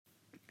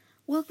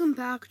Welcome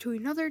back to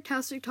another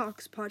Tastic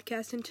Talks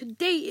podcast, and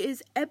today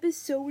is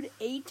episode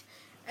 8,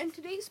 and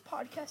today's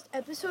podcast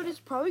episode is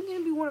probably going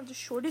to be one of the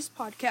shortest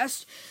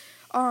podcasts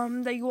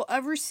that you will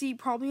ever see,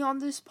 probably on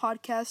this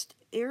podcast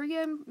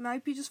area.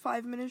 Might be just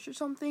 5 minutes or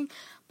something,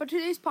 but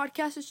today's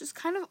podcast is just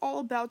kind of all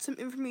about some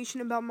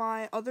information about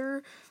my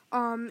other,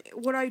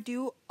 what I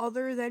do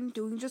other than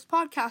doing just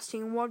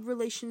podcasting, and what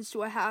relations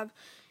do I have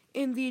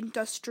in the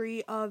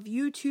industry of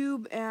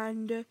YouTube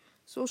and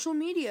social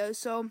media.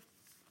 So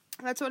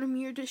that's what I'm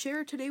here to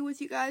share today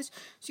with you guys.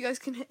 So you guys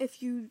can,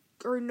 if you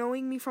are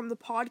knowing me from the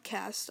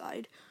podcast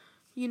side,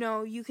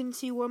 you can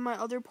see what my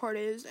other part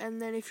is.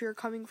 And then if you're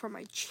coming from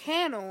my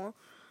channel,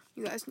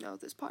 you guys know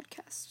this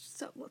podcast.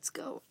 So let's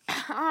go.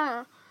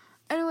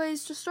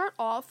 Anyways, to start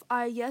off,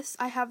 I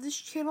have this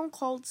channel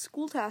called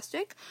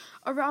Schooltastic.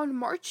 Around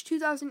March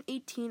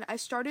 2018, I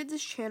started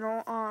this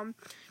channel.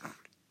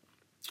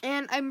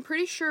 And I'm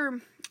pretty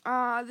sure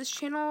this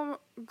channel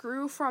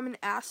grew from an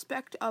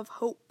aspect of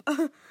hope.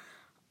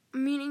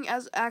 Meaning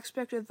as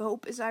aspect of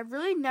hope is I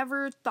really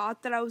never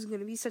thought that I was going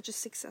to be such a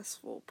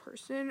successful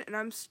person, and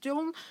I'm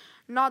still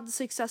not the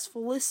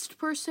successfulest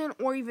person,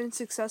 or even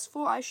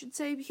successful, I should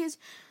say, because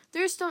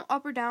there's still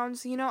up or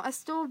downs. I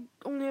still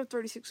only have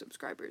 36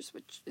 subscribers,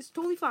 which is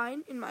totally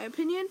fine, in my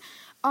opinion.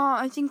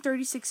 I think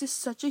 36 is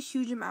such a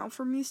huge amount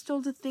for me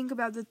still to think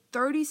about the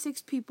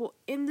 36 people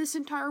in this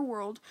entire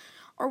world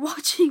are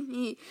watching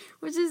me,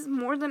 which is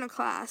more than a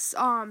class.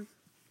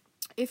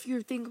 If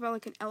you think about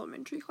like an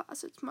elementary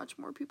class, it's much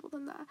more people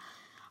than that.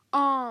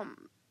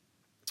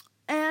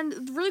 And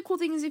the really cool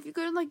thing is if you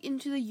go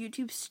into the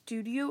YouTube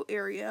studio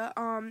area,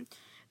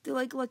 they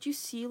let you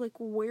see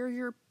where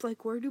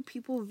do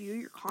people view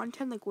your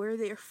content, where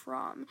they're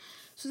from.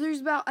 So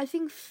there's about, I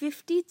think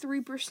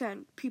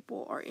 53%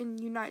 people are in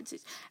the United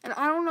States. And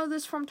I don't know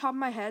this from top of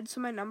my head, so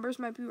my numbers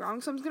might be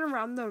wrong, so I'm just gonna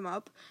round them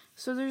up.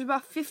 So there's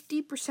about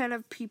 50%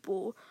 of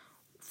people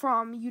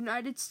from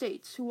United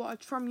States who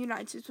watch from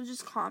United States, which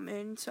is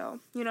common,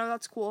 so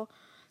that's cool.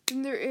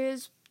 Then there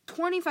is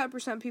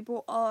 25%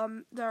 people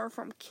that are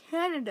from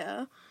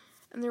Canada,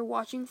 and they're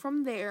watching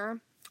from there.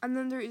 And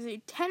then there is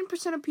a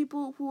 10% of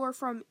people who are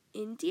from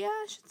India,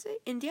 I should say.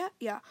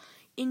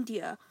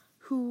 India,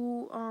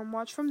 who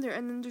watch from there.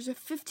 And then there's a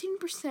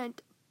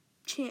 15%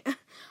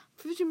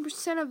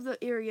 15% of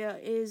the area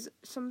is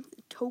some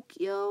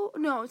Tokyo.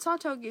 No, it's not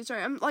Tokyo.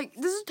 Sorry,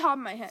 this is top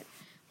of my head.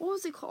 What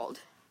was it called?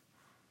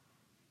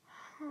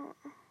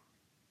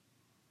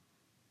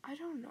 I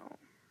don't know.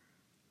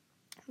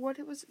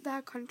 What was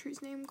that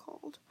country's name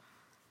called?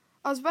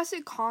 I was about to say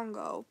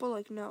Congo,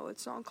 but no,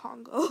 it's not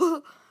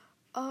Congo.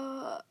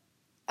 I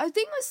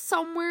think it was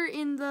somewhere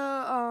in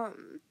the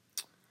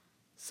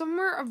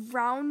somewhere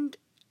around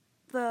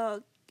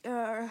the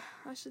I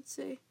should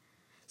say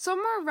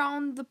somewhere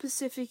around the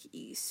Pacific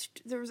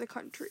East. There was a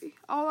country.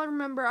 I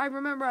remember I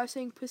was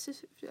saying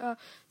Pacific.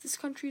 This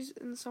country's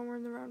somewhere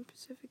in around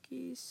Pacific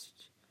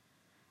East.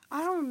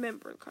 I don't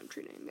remember the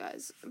country name,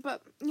 guys,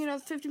 but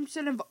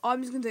 15% of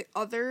I'm just gonna say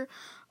other,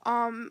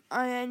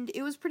 and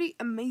it was pretty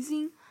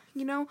amazing,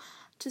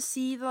 to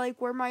see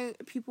where my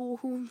people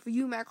who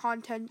view my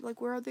content,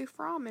 where are they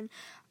from. And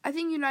I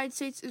think United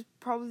States is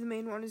probably the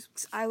main one, is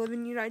because I live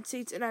in the United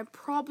States, and I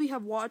probably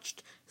have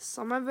watched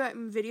some of it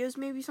in videos,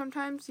 maybe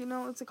sometimes.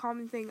 It's a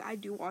common thing. I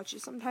do watch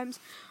it sometimes,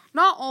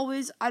 not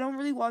always. I don't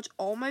really watch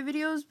all my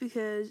videos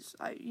because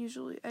I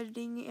usually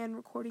editing and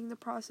recording the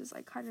process,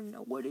 I kind of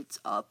know what it's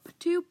up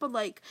to,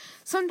 but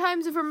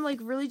sometimes if I'm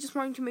really just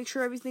wanting to make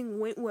sure everything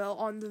went well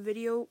on the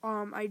video,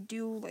 I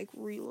do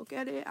relook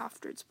at it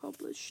after it's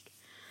published.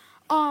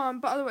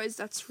 But otherwise,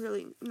 that's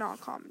really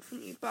not common for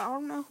me. But I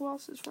don't know who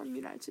else is from the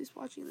United States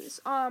watching this.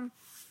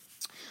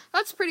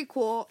 That's pretty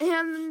cool.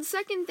 And then the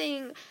second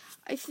thing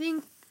I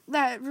think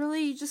that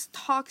really just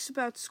talks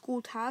about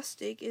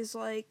Schooltastic is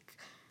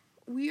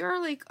we are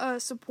a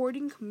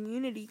supporting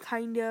community,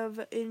 kind of,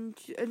 in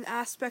an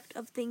aspect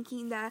of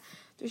thinking that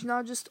there's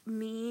not just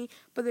me,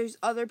 but there's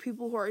other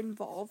people who are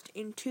involved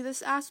into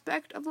this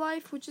aspect of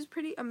life, which is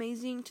pretty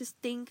amazing to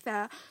think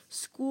that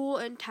School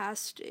and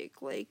Tastic,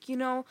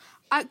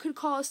 I could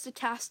call us the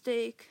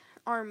Tastic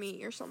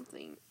Army or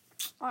something.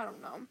 I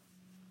don't know.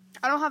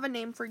 I don't have a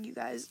name for you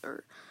guys,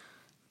 or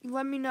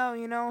let me know,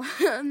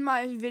 in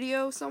my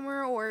video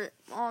somewhere or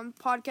on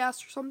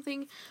podcast or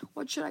something.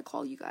 What should I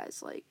call you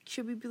guys?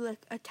 Should we be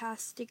a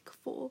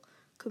Tasticful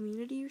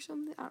community or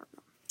something? I don't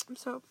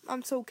know.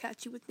 I'm so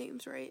catchy with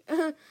names, right?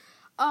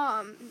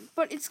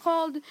 But it's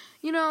called,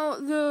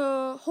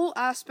 the whole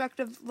aspect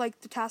of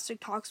the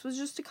Tastic Talks was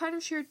just to kind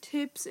of share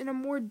tips in a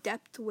more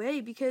depth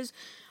way, because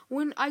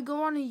when I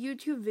go on a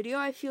YouTube video,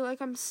 I feel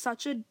I'm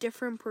such a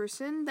different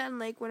person than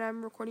when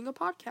I'm recording a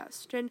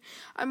podcast, and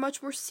I'm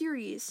much more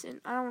serious,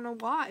 and I don't know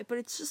why, but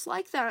it's just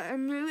that,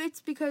 and really it's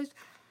because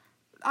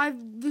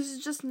this has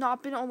just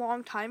not been a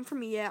long time for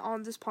me yet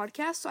on this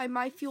podcast, so I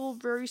might feel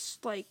very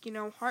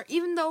hard,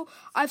 even though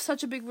I have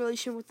such a big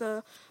relation with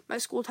my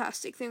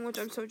Schooltastic thing, which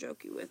I'm so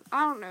jokey with. I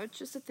don't know, it's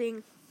just a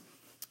thing.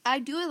 I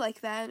do it like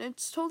that, and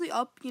it's totally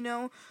up,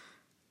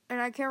 And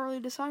I can't really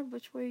decide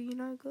which way,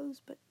 it goes,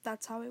 but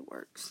that's how it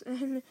works.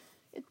 And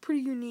it's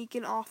pretty unique,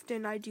 and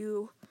often I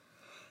do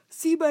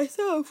see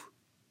myself,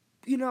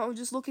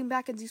 just looking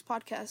back at these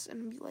podcasts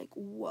and be like,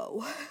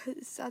 whoa,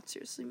 is that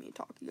seriously me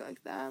talking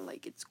like that?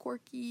 Like, it's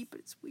quirky,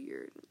 but it's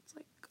weird. It's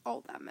like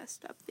all that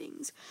messed up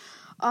things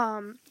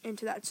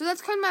into that. So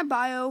that's kind of my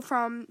bio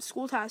from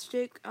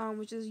Schooltastic,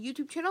 which is a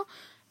YouTube channel,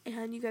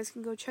 and you guys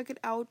can go check it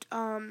out.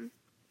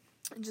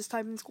 Just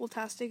type in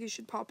Schooltastic, it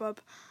should pop up.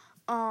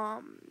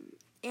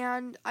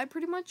 And I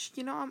pretty much,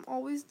 I'm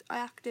always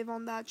active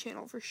on that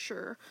channel for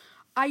sure.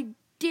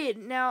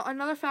 Now,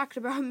 another fact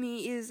about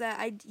me is that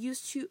I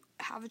used to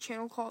have a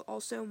channel called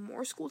also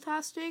More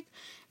Schooltastic.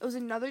 It was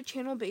another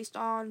channel based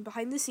on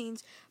behind the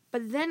scenes,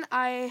 but then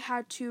I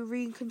had to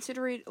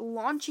reconsider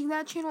launching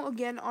that channel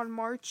again on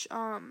March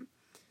 31st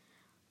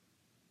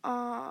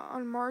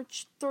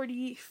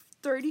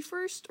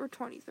or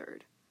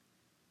 23rd.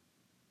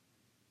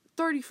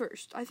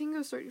 31st. I think it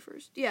was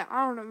 31st. Yeah,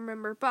 I don't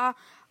remember. But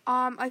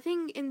I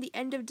think in the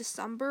end of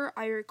December,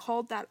 I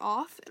called that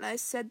off, and I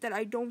said that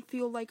I don't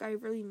feel like I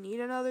really need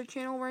another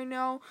channel right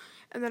now,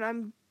 and that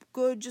I'm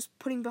good just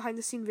putting behind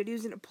the scene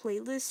videos in a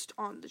playlist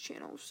on the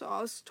channel. So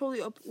I was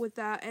totally up with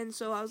that, and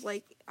so I was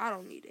like, I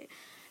don't need it.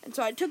 And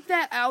so I took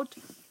that out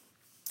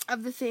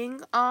of the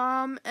thing.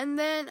 And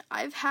then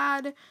I've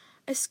had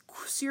a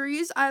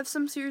series. I have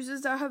some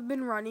series that have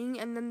been running,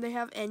 and then they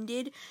have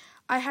ended.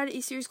 I had a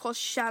series called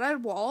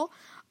Shattered Wall,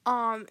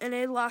 and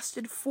it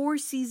lasted 4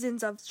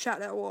 seasons of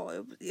Shattered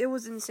Wall. It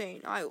was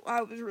insane. I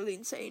was really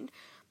insane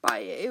by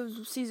it. It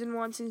was season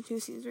 1, season 2,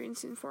 season 3, and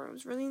season 4. It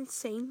was really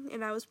insane,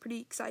 and I was pretty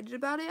excited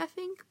about it, I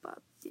think. But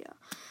yeah,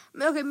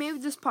 okay, maybe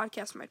this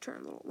podcast might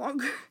turn a little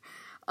longer.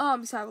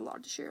 Because I have a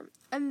lot to share.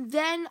 And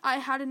then I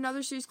had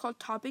another series called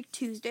Topic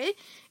Tuesday.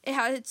 It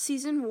had its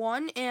season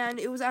 1, and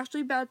it was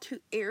actually about to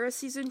air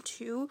season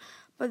 2.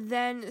 But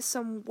then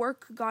some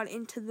work got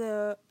into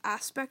the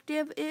aspect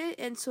of it,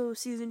 and so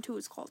season 2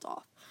 was called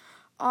off.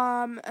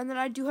 And then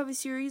I do have a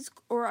series,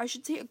 or I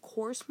should say a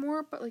course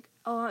more, but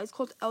it's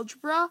called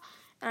Algebra,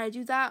 and I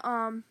do that.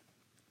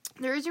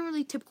 There isn't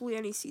really typically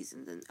any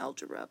seasons in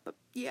Algebra, but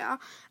yeah.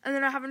 And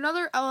then I have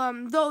another,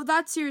 though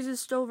that series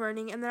is still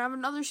running, and then I have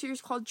another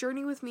series called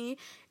Journey with Me.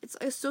 It's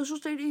a social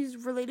studies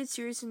related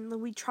series, and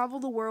we travel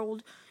the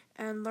world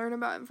and learn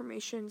about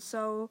information,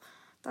 so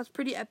that's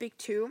pretty epic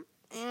too.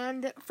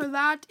 And for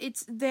that,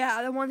 the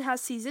other one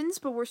has seasons,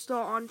 but we're still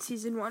on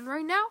season 1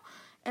 right now.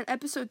 And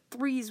episode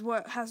 3 is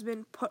what has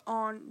been put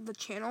on the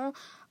channel.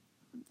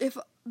 If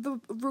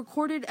the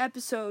recorded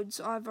episodes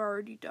I've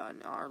already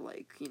done are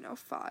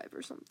 5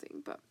 or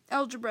something, but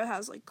Algebra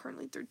has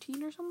currently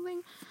 13 or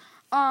something.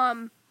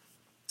 And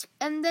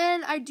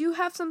then I do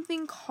have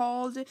something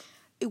called a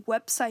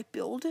website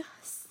build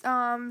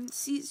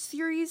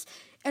series,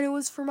 and it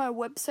was for my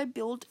website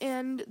build,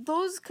 and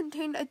those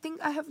contained, I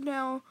think I have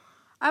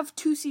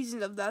 2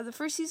 seasons of that. The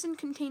first season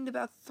contained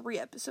about 3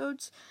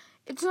 episodes.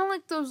 It's not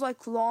like those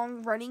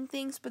long running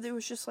things, but it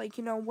was just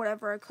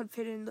whatever I could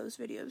fit in those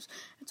videos.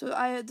 And so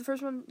the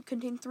first one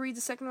contained 3, the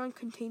second one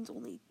contains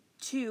only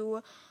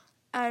 2.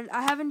 And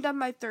I haven't done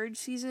my 3rd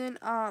season.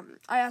 I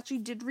actually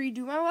did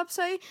redo my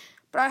website,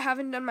 but I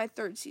haven't done my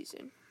 3rd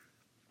season.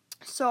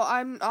 So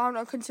I'm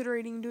not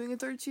considering doing a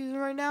 3rd season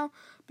right now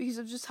because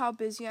of just how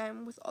busy I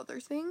am with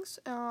other things.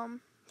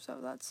 So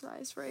that's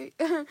nice, right?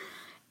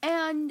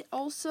 And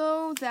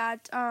also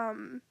that,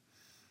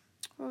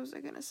 what was I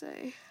gonna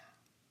say?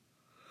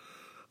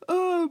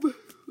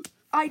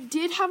 I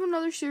did have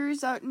another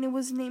series out, and it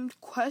was named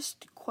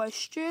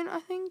Question, I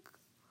think.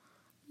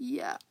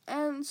 Yeah,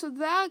 and so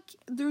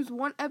there's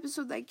one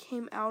episode that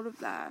came out of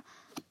that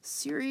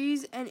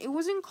series, and it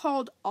wasn't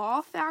called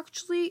Off,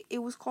 actually. It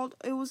was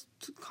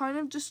kind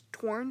of just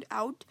torn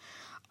out.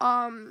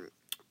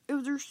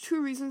 There's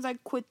 2 reasons I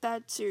quit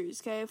that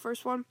series, okay?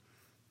 First one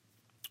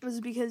was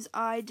because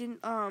I didn't,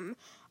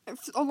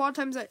 a lot of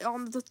times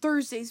on the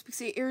Thursdays, because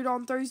they aired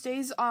on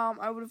Thursdays,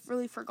 I would have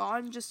really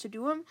forgotten just to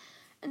do them.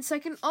 And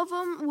second of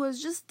them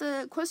was just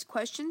the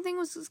question thing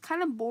was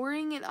kind of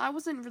boring, and I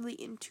wasn't really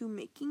into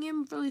making it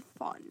really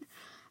fun.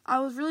 I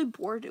was really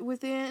bored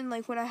with it, and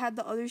when I had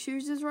the other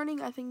series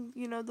running, I think,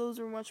 those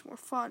were much more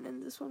fun,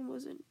 and this one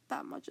wasn't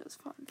that much as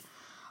fun.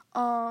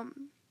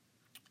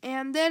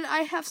 And then I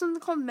have something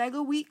called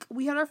Mega Week.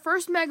 We had our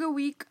first Mega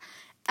Week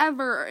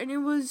ever, and it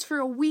was for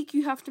a week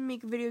you have to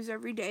make videos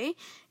every day,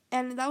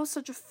 and that was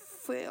such a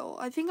fail.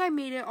 I think I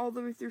made it all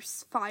the way through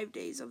 5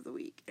 days of the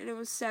week, and it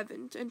was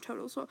 7 in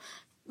total. So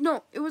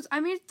no, I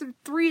made it through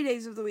 3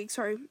 days of the week,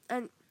 sorry,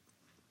 and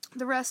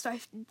the rest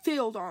I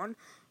failed on,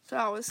 so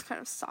that was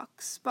kind of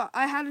sucks. But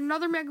I had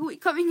another Mega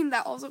Week coming in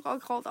that also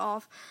got called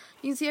off.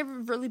 You can see I have a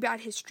really bad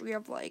history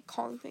of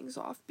calling things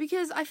off,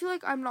 because I feel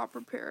like I'm not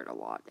prepared a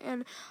lot,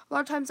 and a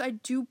lot of times I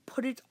do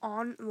put it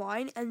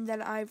online and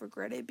then I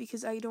regret it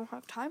because I don't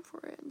have time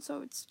for it, and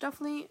so it's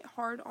definitely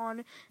hard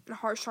on and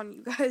harsh on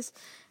you guys,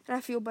 and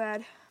I feel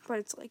bad, but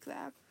it's like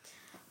that.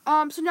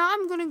 So now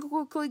I'm going to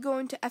quickly go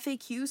into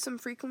FAQ, some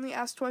frequently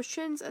asked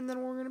questions, and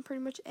then we're going to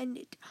pretty much end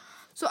it.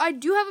 So I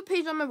do have a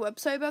page on my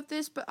website about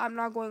this, but I'm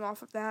not going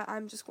off of that.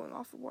 I'm just going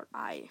off of what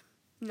I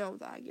know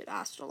that I get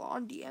asked a lot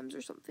on DMs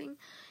or something.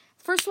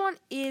 First one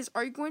is,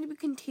 are you going to be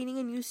containing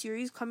a new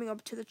series coming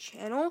up to the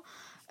channel?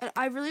 And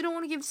I really don't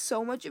want to give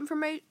so much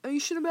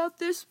information about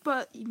this,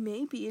 but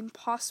maybe and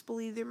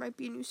possibly there might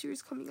be a new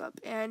series coming up.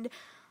 And,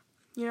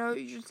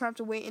 you just have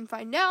to wait and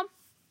find out.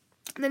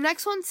 The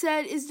next one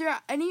said, is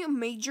there any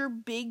major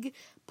big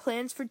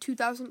plans for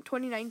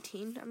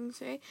 2019, I'm going to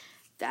say,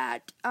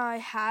 that I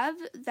have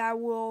that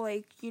will,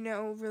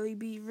 really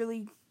be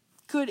really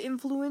good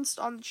influenced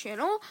on the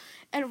channel?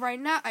 And right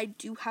now I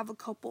do have a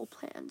couple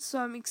plans, so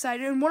I'm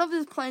excited. And one of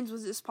the plans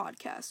was this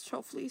podcast,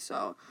 hopefully,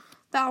 so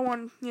that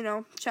one,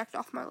 checked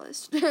off my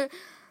list.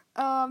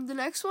 The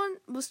next one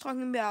was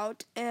talking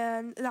about,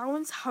 and that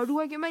one's, how do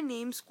I get my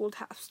name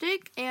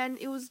Schooltastic? And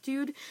it was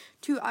due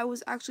to, I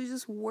was actually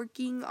just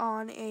working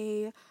on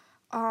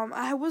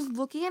I was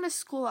looking at a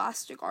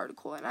Scholastic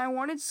article, and I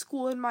wanted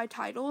school in my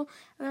title,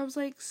 and I was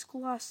like,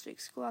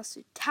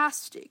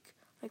 Scholastic-tastic.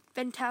 Like,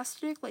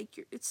 fantastic,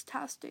 it's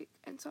tastic.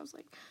 And so I was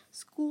like,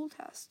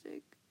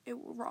 Schooltastic. It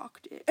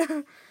rocked it.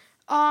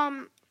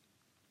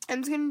 I'm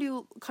just going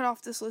to cut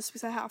off this list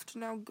because I have to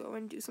now go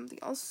and do something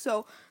else.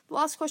 So, the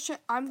last question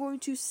I'm going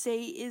to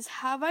say is,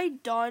 have I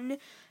done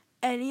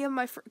any of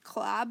my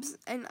collabs?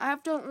 And I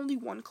have done only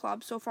one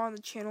collab so far on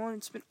the channel, and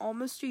it's been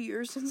almost a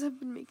year since I've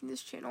been making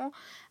this channel.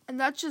 And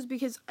that's just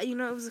because, it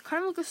was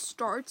kind of like a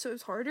start, so it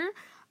was harder.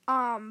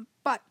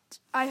 But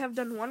I have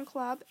done one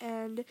collab,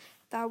 and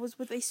that was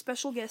with a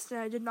special guest, and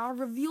I did not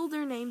reveal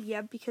their name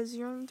yet because,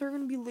 they're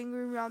going to be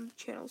lingering around the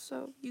channel,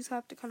 so you just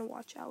have to kind of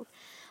watch out.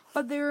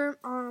 But it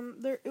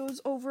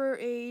was over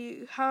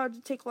a how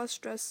to take less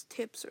stress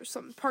tips or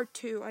something, part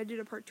 2. I did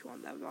a part 2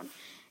 on that one,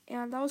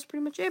 and that was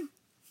pretty much it.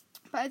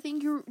 But I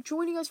think thanks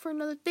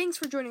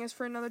for joining us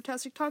for another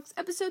Tastic Talks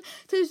episode.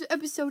 Today's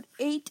episode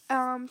 8,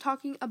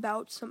 talking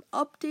about some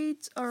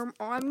updates, or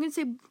I'm going to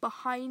say I'm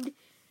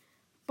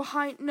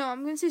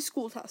going to say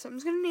school tasks. I'm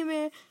just going to name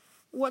it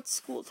What's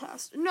School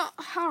Task. No,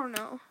 I don't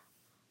know.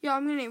 Yeah,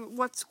 I'm going to name it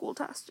What's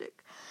Schooltastic.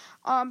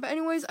 But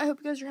anyways, I hope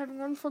you guys are having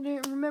a wonderful day.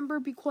 Remember,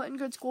 be quiet and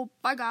good school.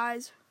 Bye,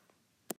 guys.